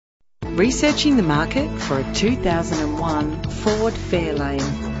Researching the market for a 2001 Ford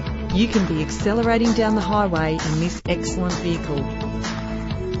Fairlane. You can be accelerating down the highway in this excellent vehicle.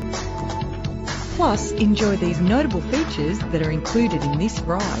 Plus, enjoy these notable features that are included in this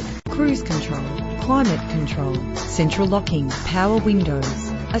ride: cruise control, climate control, central locking, power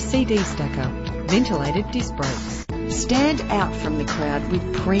windows, a CD stacker, ventilated disc brakes. Stand out from the crowd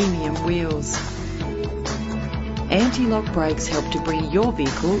with premium wheels. Anti-lock brakes help to bring your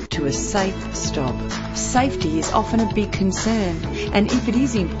vehicle to a safe stop. Safety is often a big concern, and if it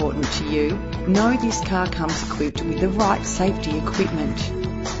is important to you, know this car comes equipped with the right safety equipment.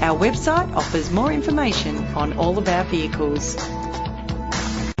 Our website offers more information on all of our vehicles.